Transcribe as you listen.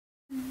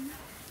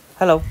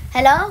Hello.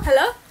 Hello?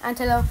 Hello? And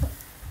hello.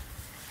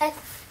 Hey,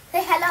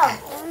 say hello.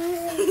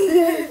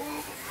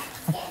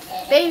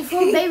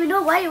 baby,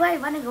 no, why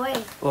running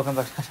away? Welcome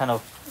back to my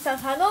channel. It says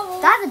hello.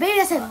 That's the baby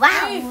that said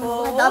wow.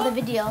 Beautiful. Like the other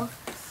video.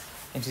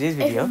 In today's If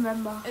you video,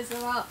 remember. It's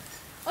about.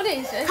 What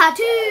is it? How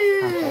to.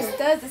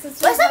 This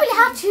is Well, it's not really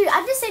how to.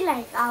 I'm just saying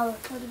like Oh,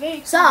 the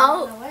baby So-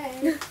 can't run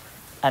away.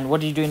 and what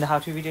did you do in the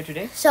how-to video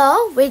today?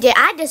 So we did.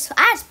 I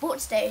had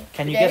sports day.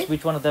 Can you today. guess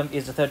which one of them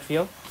is the third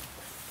Theo?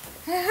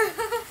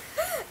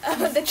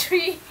 The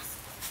tree.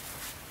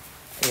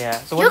 Yeah.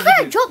 So You're what did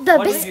gonna you, drop the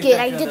what did you biscuit do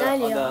like you on did the-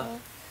 on earlier. the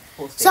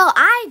post day? So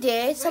I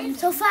did some.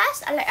 So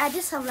first, I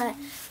did some like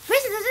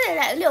basically there's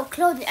like little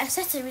clothing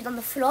accessories on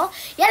the floor.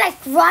 Yeah, like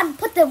run,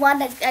 put the one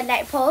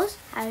like pose.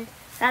 I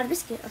had a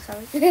biscuit. Oh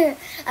sorry.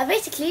 And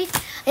basically,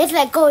 you have to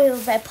like go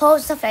with like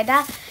pose stuff like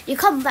that. You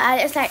come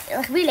back, it's like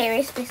a relay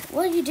race. Basically.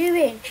 What are you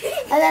doing?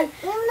 And then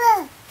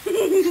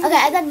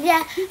okay, and then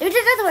yeah, we did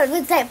another one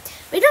with like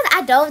we did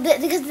an adult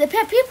because the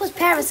people's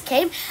parents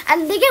came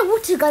and they get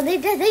water gun. They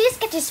just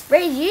get to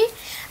spray you,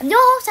 and they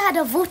also had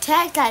a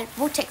vortex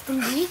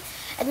thingy,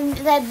 and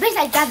then basically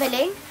like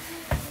javelin,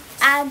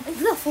 and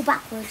we got fall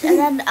backwards. And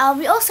then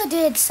we also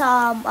did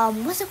some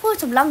what's it called?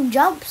 Some long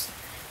jumps,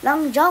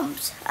 and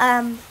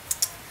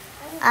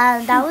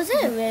that was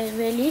it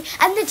really.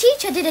 And the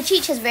teacher did a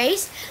teacher's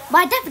race.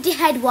 My deputy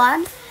had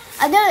won.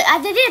 And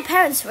they did a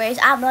parents' race.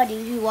 I have no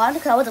idea who won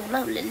because I wasn't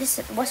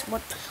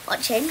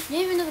watching. You don't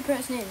even know the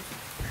person's name.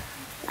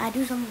 I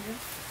do some of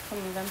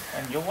them.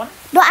 And your one?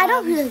 No, I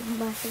don't really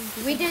know my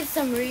thing. We did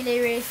some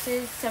relay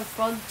races, some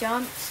frog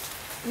jumps.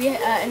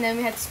 And then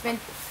we had to sprint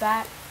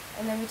back,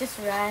 and then we just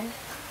ran.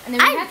 And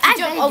then we had to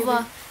jump barely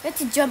over. We had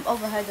to jump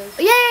over hurdles.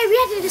 Yeah, we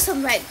had to do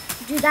some like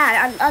do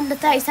that under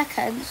 30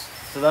 seconds.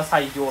 So that's how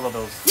you do all of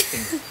those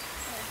things.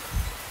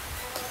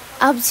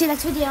 See you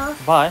next video.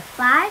 Bye.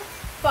 Bye.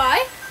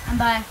 Bye. And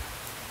bye.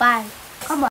 Bye.